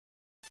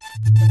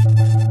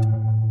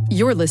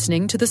You're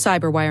listening to the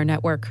Cyberwire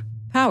Network,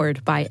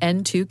 powered by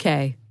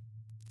N2K.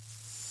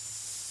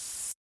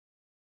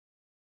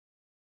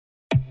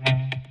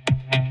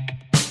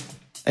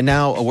 And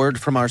now a word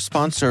from our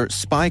sponsor,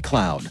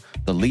 SpyCloud,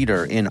 the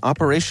leader in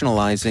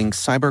operationalizing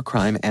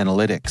cybercrime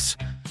analytics.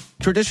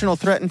 Traditional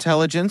threat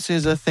intelligence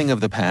is a thing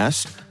of the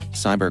past.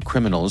 Cyber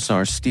criminals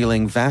are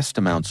stealing vast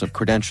amounts of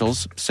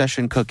credentials,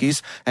 session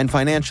cookies, and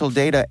financial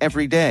data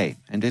every day,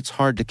 and it's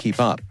hard to keep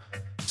up.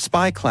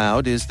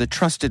 SpyCloud is the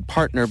trusted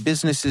partner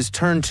businesses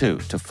turn to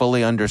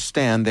fully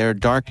understand their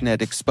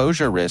darknet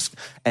exposure risk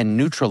and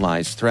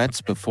neutralize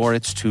threats before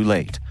it's too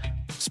late.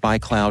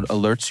 SpyCloud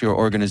alerts your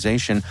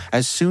organization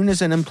as soon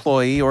as an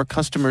employee or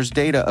customer's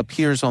data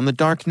appears on the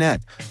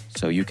darknet,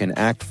 so you can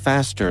act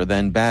faster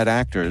than bad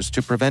actors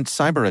to prevent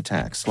cyber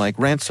attacks like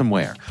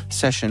ransomware,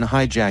 session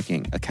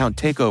hijacking, account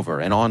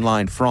takeover, and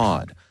online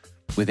fraud.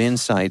 With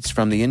insights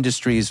from the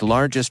industry's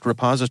largest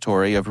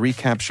repository of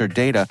recaptured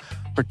data,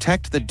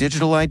 protect the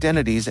digital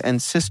identities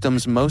and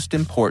systems most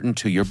important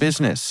to your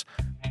business.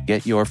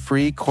 Get your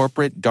free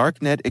corporate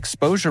darknet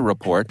exposure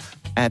report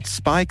at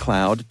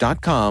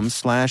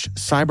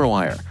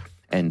spycloud.com/cyberwire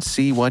and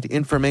see what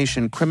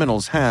information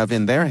criminals have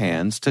in their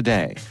hands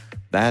today.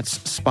 That's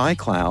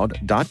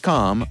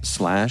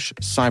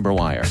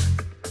spycloud.com/cyberwire.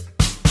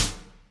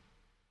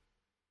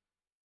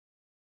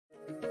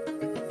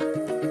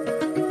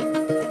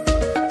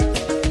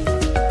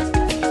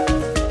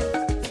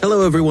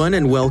 Hello, everyone,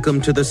 and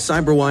welcome to the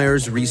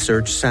CyberWire's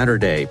Research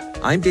Saturday.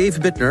 I'm Dave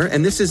Bittner,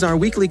 and this is our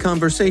weekly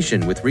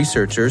conversation with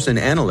researchers and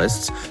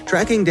analysts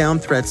tracking down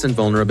threats and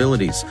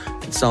vulnerabilities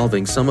and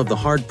solving some of the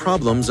hard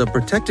problems of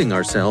protecting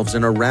ourselves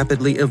in a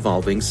rapidly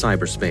evolving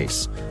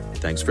cyberspace.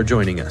 Thanks for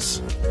joining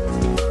us.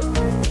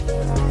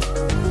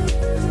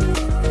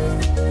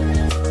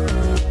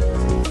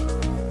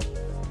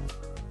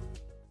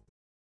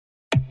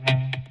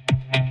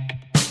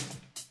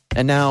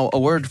 And now, a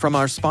word from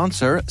our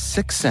sponsor,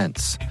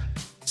 Syxsense.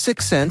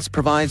 Syxsense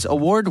provides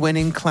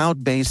award-winning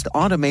cloud-based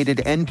automated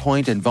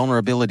endpoint and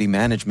vulnerability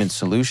management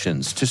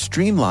solutions to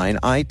streamline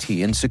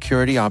IT and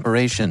security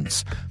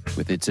operations.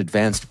 With its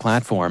advanced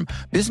platform,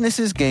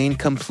 businesses gain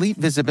complete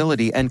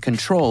visibility and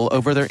control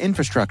over their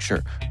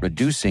infrastructure,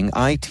 reducing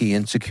IT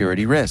and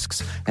security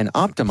risks and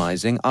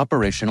optimizing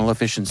operational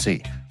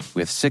efficiency.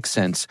 With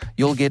Syxsense,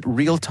 you'll get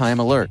real-time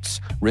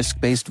alerts,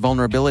 risk-based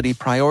vulnerability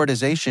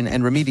prioritization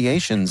and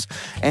remediations,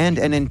 and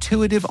an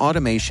intuitive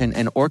automation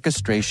and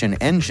orchestration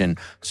engine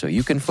so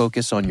you can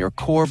focus on your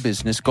core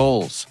business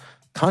goals,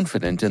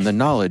 confident in the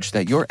knowledge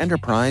that your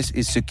enterprise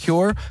is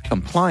secure,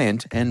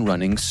 compliant, and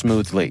running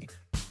smoothly.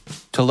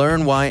 To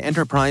learn why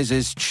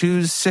enterprises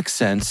choose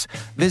Syxsense,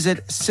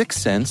 visit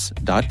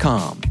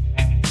syxsense.com.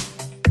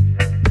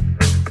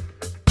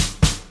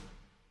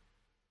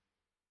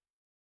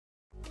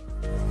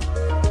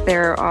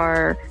 There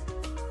are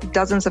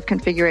dozens of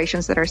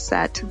configurations that are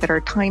set that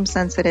are time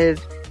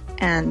sensitive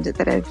and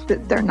that if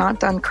they're not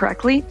done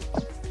correctly,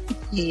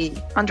 the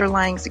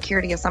underlying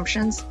security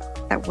assumptions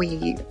that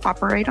we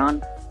operate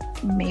on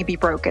may be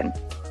broken.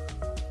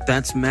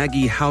 That's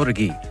Maggie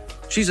Jauregui.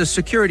 She's a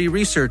security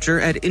researcher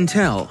at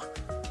Intel.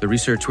 The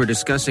research we're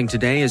discussing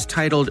today is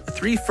titled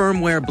 3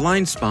 Firmware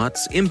Blind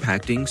Spots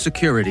Impacting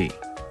Security.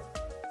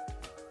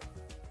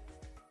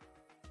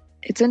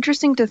 It's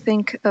interesting to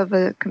think of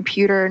a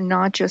computer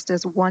not just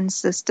as one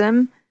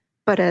system,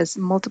 but as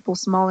multiple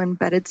small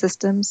embedded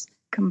systems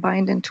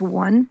combined into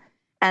one,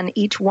 and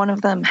each one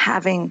of them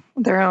having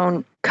their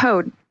own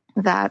code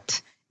that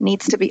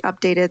needs to be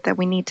updated, that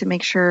we need to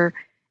make sure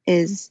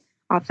is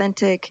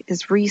authentic,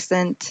 is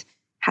recent,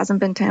 hasn't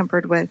been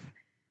tampered with.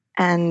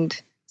 And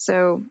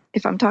so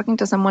if I'm talking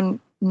to someone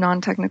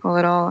non-technical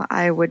at all,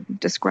 I would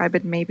describe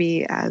it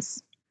maybe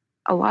as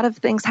a lot of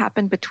things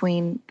happen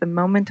between the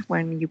moment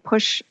when you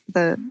push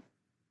the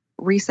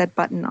reset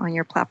button on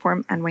your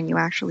platform and when you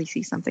actually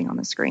see something on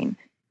the screen.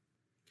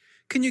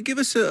 Can you give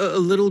us a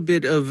little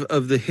bit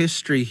of the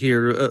history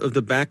here, of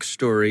the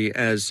backstory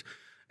as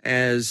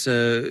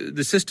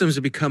the systems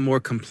have become more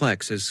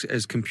complex,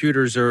 as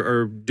computers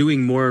are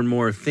doing more and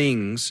more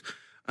things?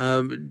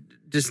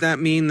 Does that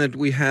mean that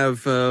we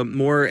have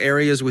more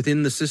areas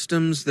within the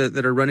systems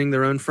that are running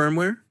their own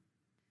firmware?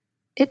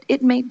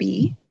 It may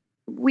be.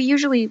 We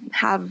usually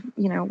have,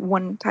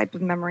 one type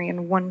of memory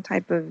and one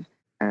type of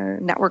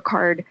network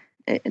card.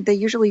 They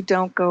usually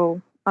don't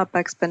go up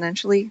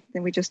exponentially.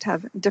 Then we just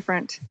have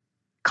different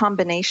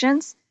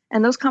combinations.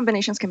 And those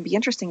combinations can be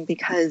interesting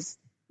because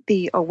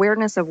the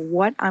awareness of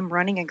what I'm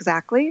running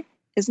exactly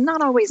is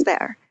not always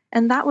there.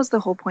 And that was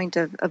the whole point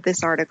of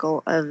this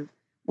article of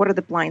what are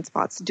the blind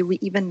spots? Do we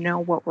even know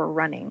what we're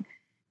running?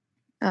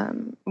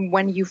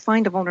 When you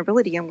find a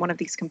vulnerability in one of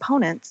these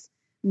components,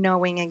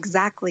 knowing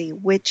exactly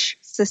which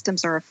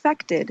systems are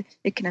affected,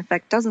 it can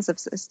affect dozens of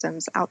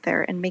systems out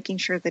there, and making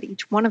sure that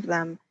each one of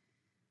them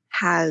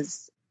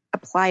has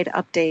applied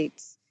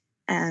updates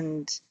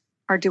and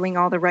are doing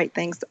all the right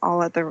things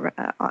all at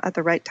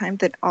the right time,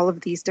 that all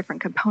of these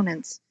different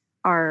components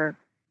are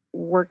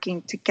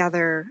working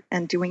together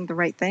and doing the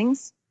right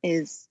things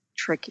is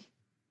tricky.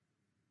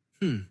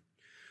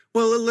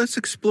 Well, let's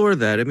explore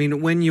that. I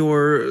mean, when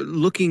you're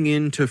looking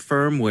into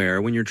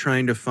firmware, when you're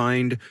trying to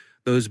find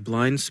those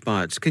blind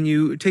spots, can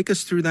you take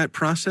us through that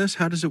process?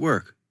 How does it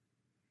work?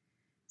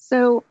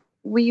 So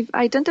we've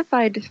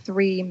identified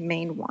three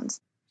main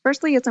ones.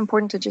 Firstly, it's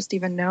important to just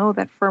even know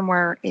that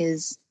firmware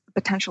is a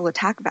potential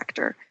attack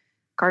vector.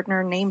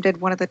 Gartner named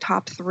it one of the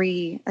top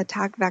three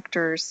attack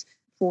vectors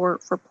for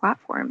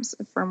platforms,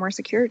 firmware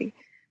security.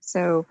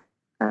 So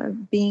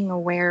being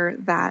aware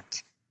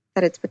that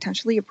it's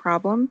potentially a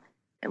problem.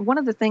 And one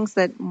of the things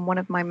that one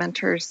of my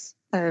mentors,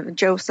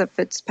 Joseph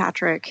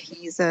Fitzpatrick,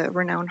 he's a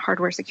renowned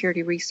hardware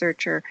security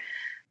researcher,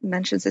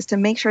 mentions is to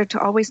make sure to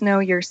always know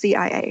your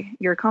CIA,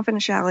 your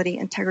confidentiality,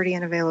 integrity,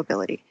 and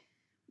availability.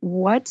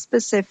 What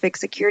specific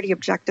security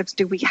objectives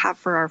do we have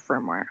for our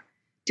firmware?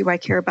 Do I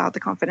care about the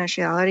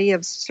confidentiality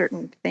of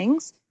certain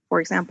things? For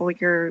example,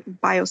 your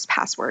BIOS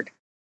password.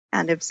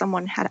 And if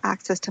someone had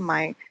access to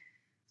my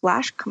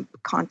Flash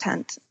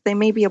content, they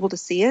may be able to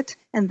see it,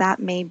 and that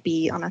may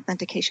be an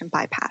authentication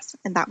bypass,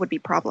 and that would be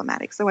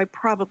problematic. So I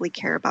probably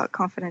care about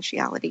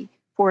confidentiality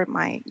for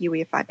my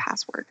UEFI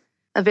password.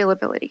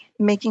 Availability,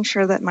 making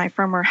sure that my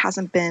firmware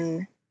hasn't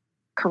been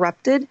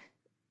corrupted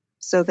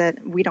so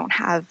that we don't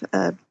have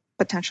a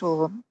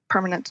potential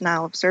permanent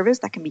denial of service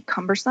that can be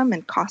cumbersome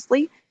and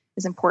costly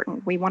is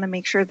important. We want to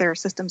make sure their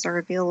systems are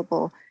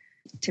available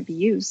to be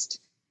used.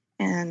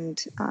 And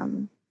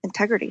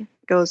integrity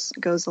goes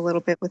a little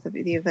bit with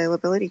the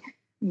availability,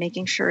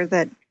 making sure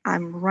that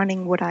I'm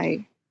running what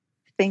I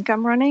think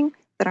I'm running,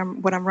 that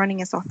what I'm running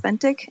is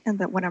authentic, and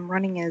that what I'm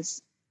running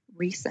is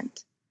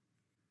recent.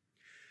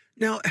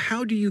 Now,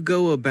 how do you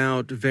go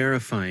about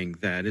verifying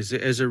that?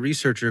 As a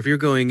researcher, if you're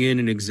going in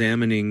and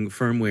examining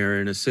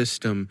firmware in a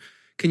system,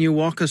 can you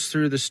walk us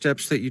through the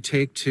steps that you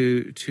take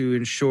to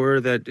ensure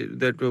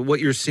that what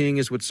you're seeing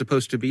is what's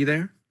supposed to be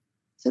there?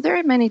 So there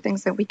are many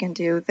things that we can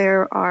do.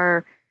 There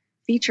are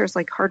features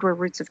like hardware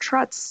roots of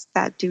trust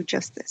that do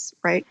just this,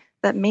 right?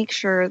 That make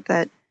sure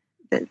that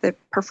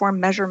perform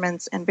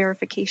measurements and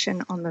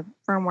verification on the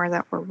firmware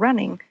that we're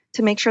running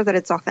to make sure that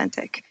it's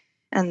authentic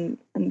and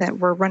that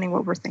we're running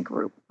what we think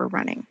we're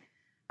running.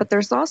 But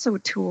there's also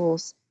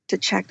tools to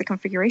check the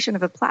configuration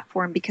of a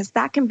platform because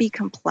that can be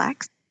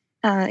complex.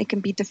 It can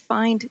be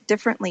defined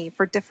differently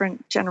for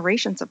different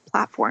generations of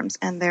platforms,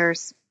 and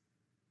there's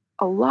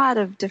a lot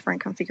of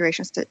different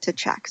configurations to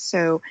check.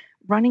 So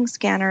running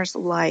scanners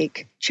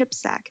like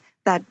ChipSec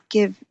that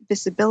give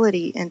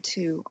visibility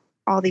into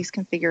all these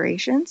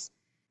configurations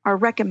are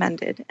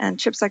recommended. And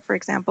ChipSec, for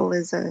example,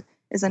 is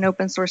an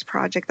open source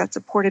project that's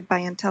supported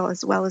by Intel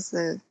as well as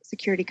the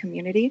security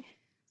community.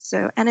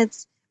 So, and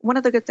it's one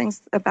of the good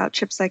things about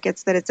ChipSec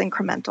is that it's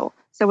incremental.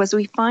 So as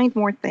we find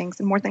more things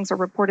and more things are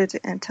reported to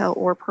Intel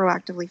or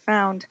proactively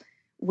found,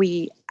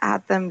 we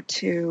add them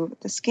to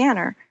the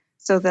scanner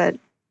so that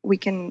we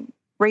can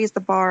raise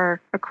the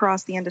bar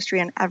across the industry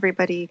and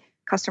everybody,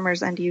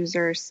 customers, end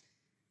users,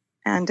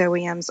 and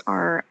OEMs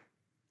are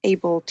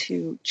able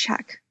to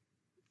check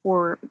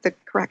for the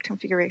correct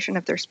configuration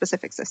of their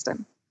specific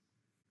system.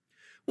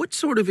 What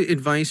sort of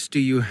advice do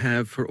you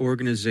have for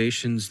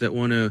organizations that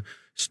want to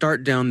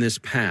start down this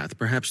path?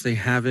 Perhaps they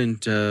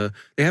haven't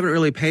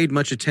really paid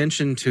much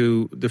attention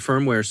to the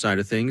firmware side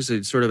of things.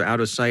 It's sort of out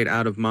of sight,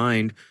 out of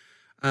mind.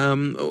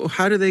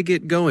 How do they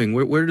get going?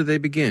 Where do they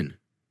begin?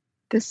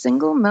 The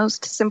single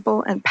most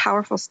simple and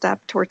powerful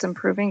step towards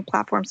improving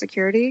platform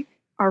security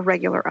are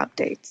regular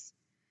updates.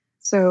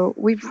 So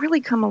we've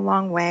really come a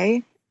long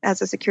way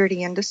as a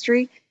security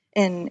industry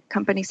in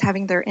companies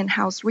having their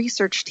in-house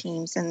research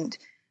teams and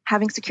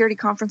having security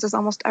conferences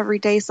almost every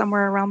day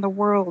somewhere around the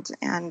world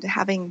and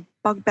having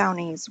bug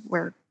bounties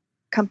where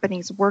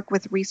companies work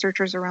with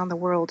researchers around the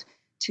world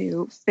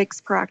to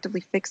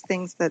proactively fix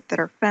things that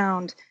are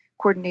found,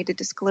 coordinated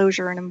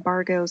disclosure and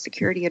embargo,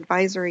 security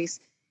advisories.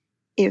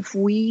 If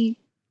we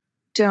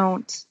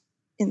don't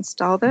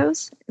install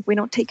those, if we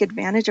don't take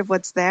advantage of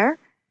what's there,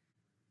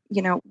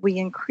 we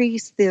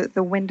increase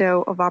the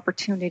window of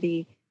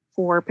opportunity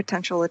for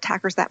potential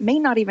attackers that may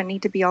not even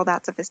need to be all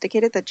that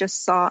sophisticated, that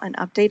just saw an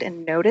update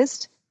and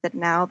noticed that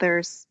now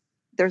there's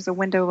a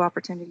window of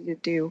opportunity to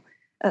do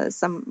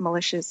some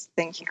malicious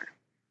thing here.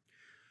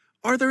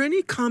 Are there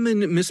any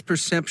common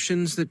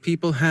misperceptions that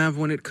people have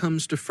when it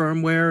comes to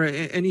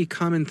firmware? Any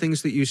common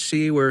things that you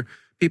see where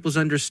people's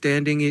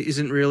understanding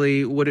isn't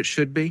really what it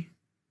should be?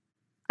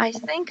 I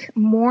think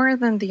more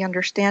than the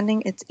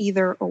understanding, it's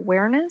either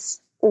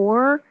awareness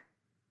or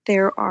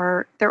there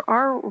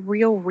are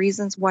real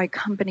reasons why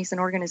companies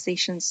and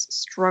organizations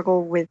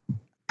struggle with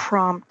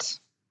prompt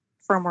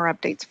firmware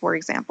updates, for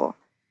example.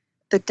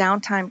 The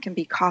downtime can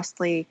be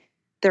costly.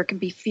 There can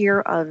be fear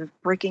of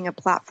breaking a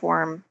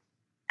platform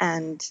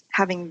and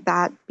having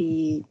that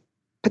be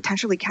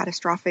potentially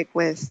catastrophic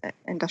with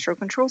industrial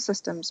control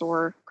systems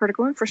or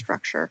critical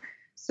infrastructure.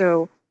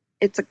 So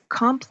it's a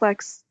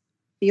complex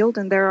field,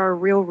 and there are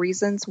real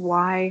reasons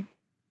why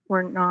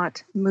we're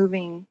not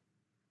moving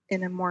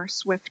in a more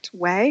swift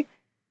way.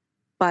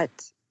 But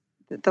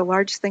the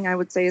largest thing I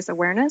would say is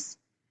awareness,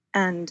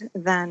 and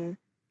then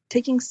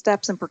taking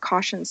steps and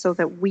precautions so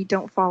that we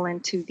don't fall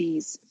into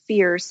these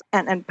fears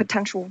and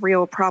potential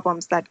real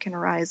problems that can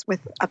arise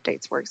with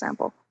updates, for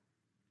example.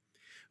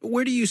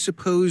 Where do you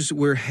suppose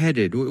we're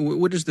headed?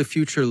 What does the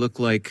future look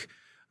like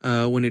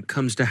when it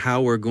comes to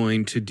how we're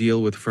going to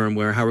deal with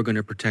firmware, how we're going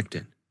to protect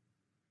it?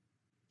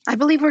 I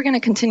believe we're going to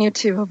continue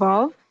to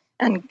evolve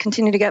and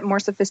continue to get more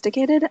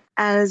sophisticated.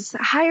 As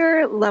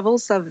higher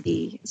levels of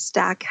the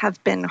stack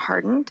have been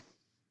hardened,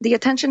 the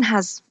attention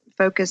has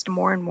focused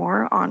more and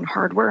more on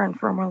hardware and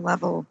firmware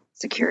level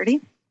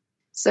security.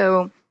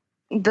 So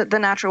the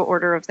natural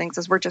order of things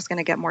is we're just going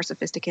to get more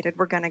sophisticated.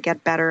 We're going to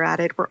get better at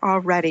it. We're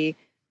already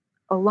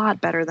a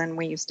lot better than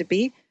we used to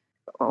be.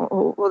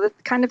 Well, the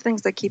kind of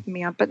things that keep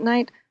me up at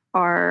night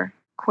are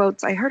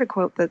quotes. I heard a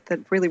quote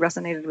that really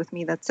resonated with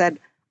me that said,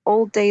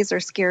 "Old days are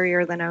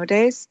scarier than O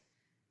days."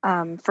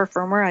 For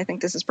firmware, I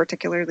think this is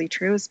particularly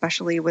true,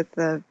 especially with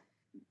the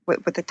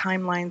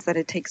timelines that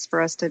it takes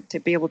for us to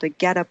be able to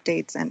get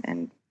updates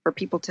and for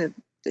people to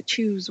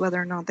choose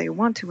whether or not they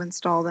want to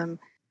install them.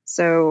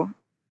 So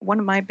one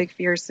of my big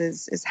fears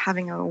is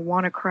having a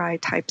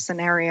WannaCry type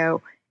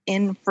scenario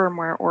in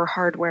firmware or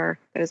hardware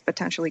that is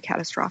potentially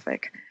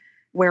catastrophic,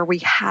 where we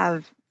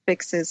have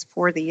fixes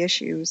for the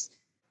issues,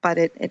 but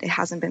it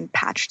hasn't been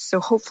patched. So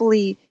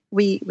hopefully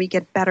we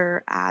get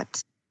better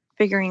at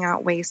figuring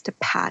out ways to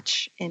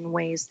patch in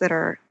ways that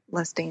are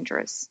less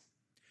dangerous.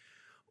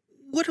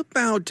 What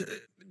about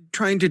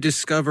trying to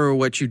discover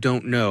what you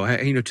don't know,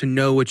 to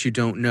know what you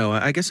don't know?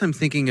 I guess I'm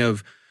thinking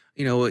of,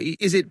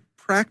 is it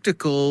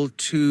practical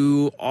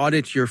to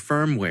audit your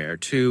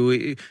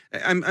firmware?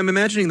 I'm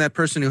imagining that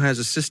person who has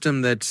a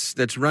system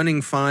that's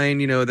running fine.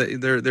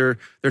 That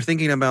they're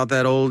thinking about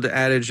that old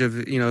adage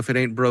of if it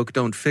ain't broke,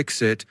 don't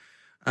fix it.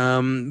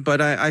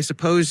 But I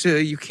suppose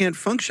you can't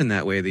function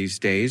that way these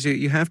days.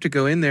 You have to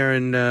go in there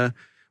and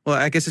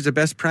I guess it's a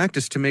best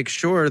practice to make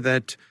sure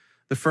that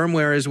the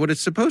firmware is what it's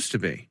supposed to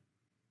be.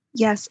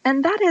 Yes,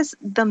 and that is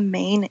the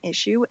main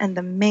issue, and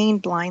the main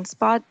blind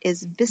spot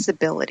is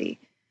visibility.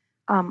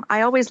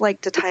 I always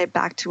like to tie it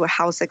back to a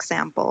house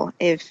example.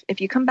 If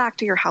you come back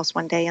to your house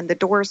one day and the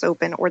door's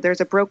open or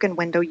there's a broken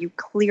window, you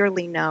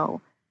clearly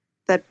know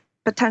that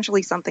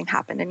potentially something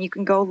happened and you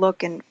can go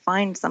look and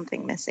find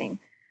something missing.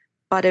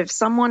 But if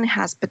someone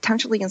has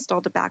potentially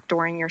installed a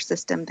backdoor in your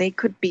system, they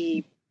could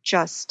be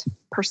just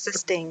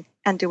persisting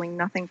and doing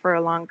nothing for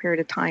a long period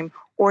of time,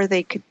 or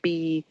they could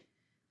be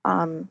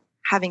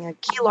having a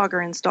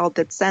keylogger installed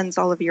that sends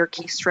all of your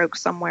keystrokes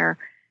somewhere.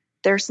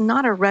 There's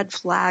not a red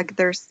flag.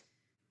 There's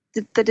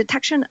the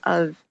detection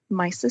of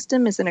my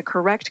system is in a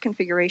correct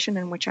configuration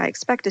in which I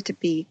expect it to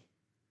be,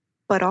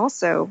 but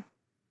also,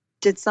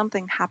 did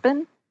something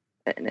happen?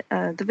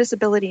 The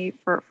visibility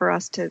for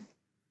us to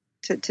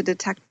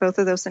detect both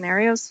of those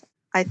scenarios,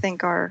 I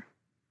think are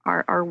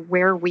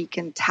where we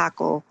can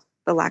tackle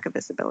the lack of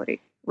visibility,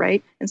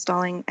 right?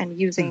 Installing and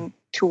using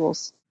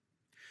tools.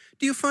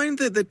 Do you find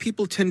that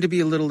people tend to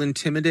be a little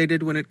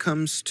intimidated when it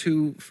comes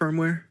to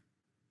firmware?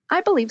 I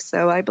believe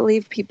so. I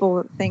believe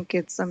people think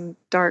it's some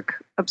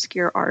dark,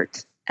 obscure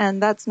art,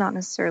 and that's not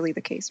necessarily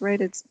the case, right?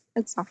 It's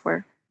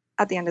software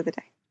at the end of the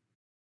day.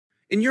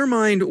 In your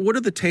mind, what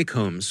are the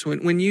take-homes?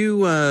 When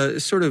you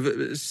sort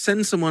of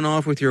send someone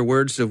off with your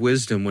words of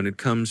wisdom when it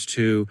comes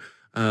to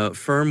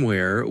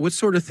firmware, what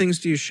sort of things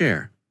do you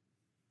share?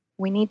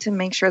 We need to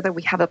make sure that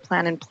we have a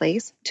plan in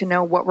place to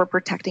know what we're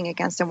protecting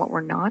against and what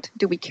we're not.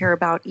 Do we care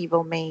about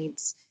evil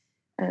maids,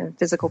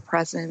 physical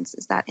presence?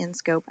 Is that in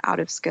scope, out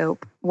of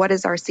scope? What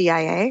is our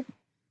CIA?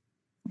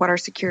 What are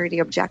security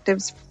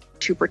objectives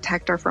to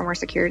protect our firmware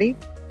security?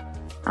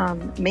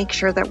 Make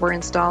sure that we're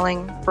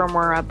installing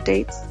firmware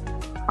updates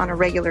on a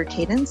regular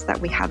cadence, that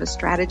we have a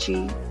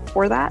strategy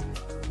for that,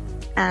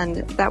 and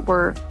that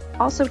we're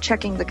also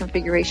checking the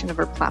configuration of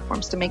our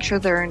platforms to make sure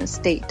they're in a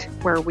state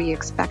where we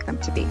expect them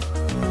to be.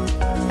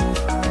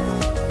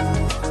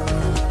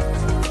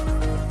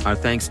 Our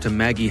thanks to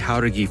Maggie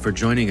Jauregui for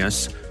joining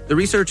us. The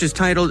research is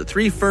titled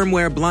 3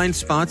 Firmware Blind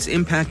Spots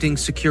Impacting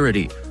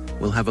Security.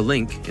 We'll have a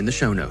link in the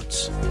show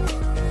notes.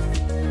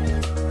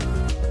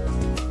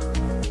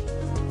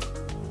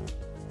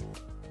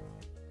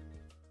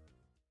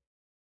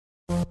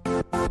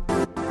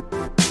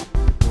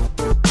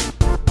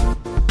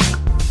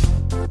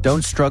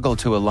 Don't struggle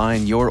to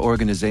align your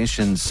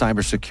organization's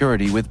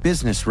cybersecurity with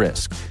business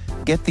risk.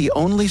 Get the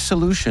only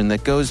solution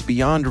that goes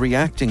beyond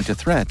reacting to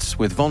threats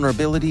with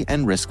vulnerability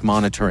and risk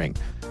monitoring.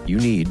 You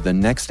need the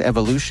next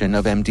evolution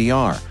of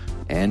MDR,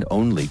 and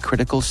only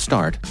Critical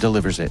Start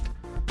delivers it.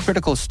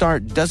 Critical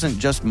Start doesn't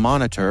just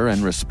monitor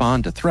and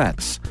respond to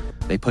threats.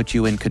 They put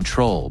you in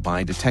control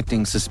by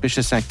detecting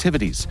suspicious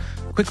activities,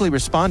 quickly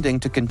responding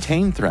to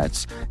contain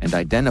threats, and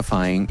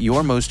identifying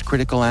your most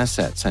critical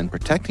assets and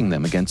protecting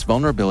them against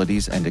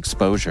vulnerabilities and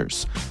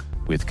exposures.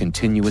 With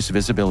continuous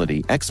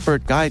visibility,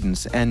 expert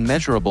guidance, and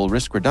measurable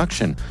risk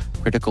reduction,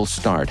 Critical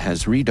Start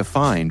has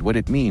redefined what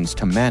it means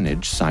to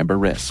manage cyber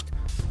risk.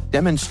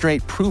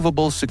 Demonstrate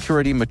provable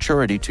security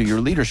maturity to your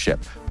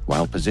leadership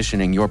while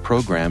positioning your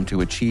program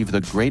to achieve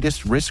the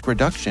greatest risk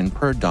reduction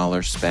per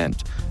dollar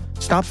spent.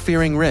 Stop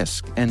fearing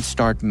risk and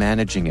start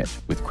managing it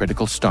with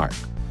Critical Start.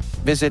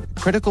 Visit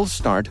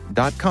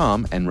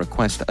criticalstart.com and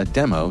request a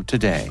demo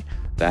today.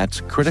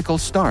 That's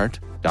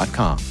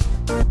criticalstart.com.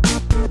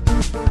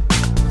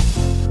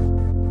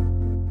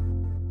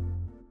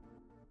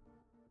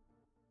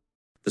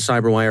 The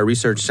CyberWire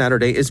Research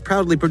Saturday is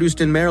proudly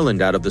produced in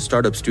Maryland out of the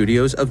startup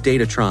studios of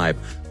Data Tribe,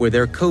 where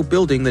they're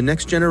co-building the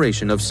next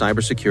generation of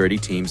cybersecurity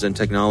teams and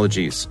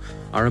technologies.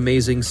 Our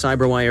amazing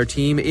CyberWire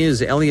team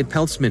is Elliot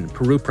Peltzman,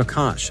 Puru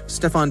Prakash,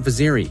 Stefan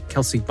Vaziri,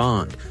 Kelsey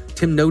Bond,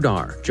 Tim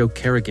Nodar, Joe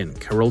Kerrigan,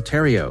 Carol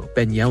Terrio,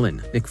 Ben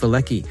Yellen, Nick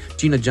Valecki,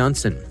 Gina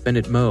Johnson,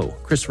 Bennett Moe,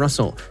 Chris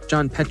Russell,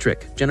 John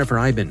Petrick, Jennifer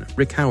Iben,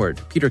 Rick Howard,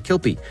 Peter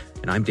Kilpie,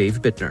 and I'm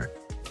Dave Bittner.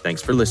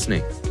 Thanks for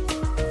listening.